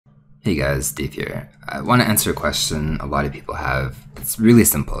Hey guys, Dave here. I want to answer a question a lot of people have. It's really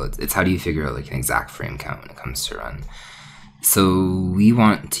simple. It's how do you figure out like an exact frame count when it comes to run? So we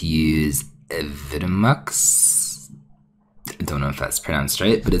want to use Avidemux. I don't know if that's pronounced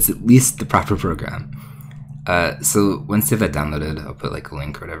right, but it's at least the proper program. So once you have that downloaded, I'll put like a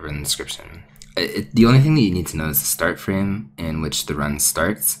link or whatever in the description. The only thing that you need to know is the start frame in which the run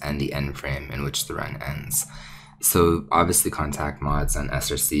starts and the end frame in which the run ends. So obviously contact mods on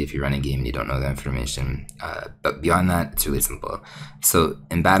SRC if you run a game and you don't know the information. But beyond that, it's really simple. So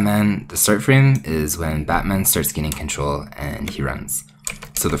in Batman, the start frame is when Batman starts gaining control and he runs.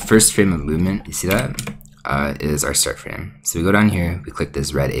 So the first frame of movement, you see that, is our start frame. So we go down here, we click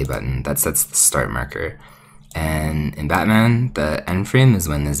this red A button, that sets the start marker. And in Batman, the end frame is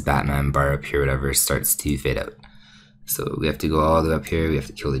when this Batman bar up here, whatever, starts to fade out. So we have to go all the way up here, we have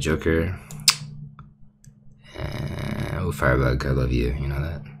to kill the Joker. Oh, Firebug, I love you, you know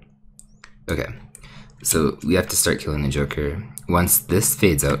that? Okay, so we have to start killing the Joker. Once this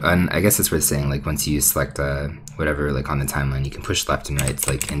fades out, and I guess it's worth saying, like, once you select whatever, like, on the timeline, you can push left and right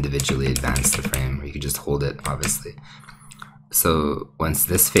to, like, individually advance the frame, or you can just hold it, obviously. So once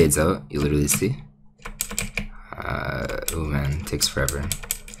this fades out, you literally see. Oh man, it takes forever.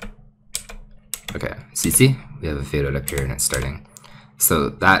 Okay, so you see, we have a fade out up here and it's starting. So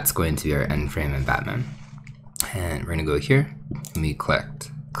that's going to be our end frame in Batman. And we're gonna go here and we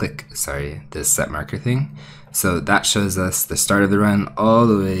click this set marker thing. So that shows us the start of the run all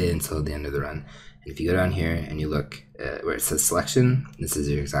the way until the end of the run. And if you go down here and you look where it says selection, this is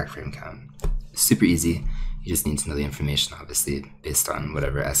your exact frame count. Super easy. You just need to know the information, obviously, based on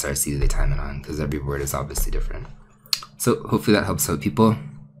whatever SRC they time it on, because every board is obviously different. So hopefully that helps out people.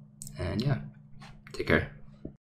 And yeah, take care.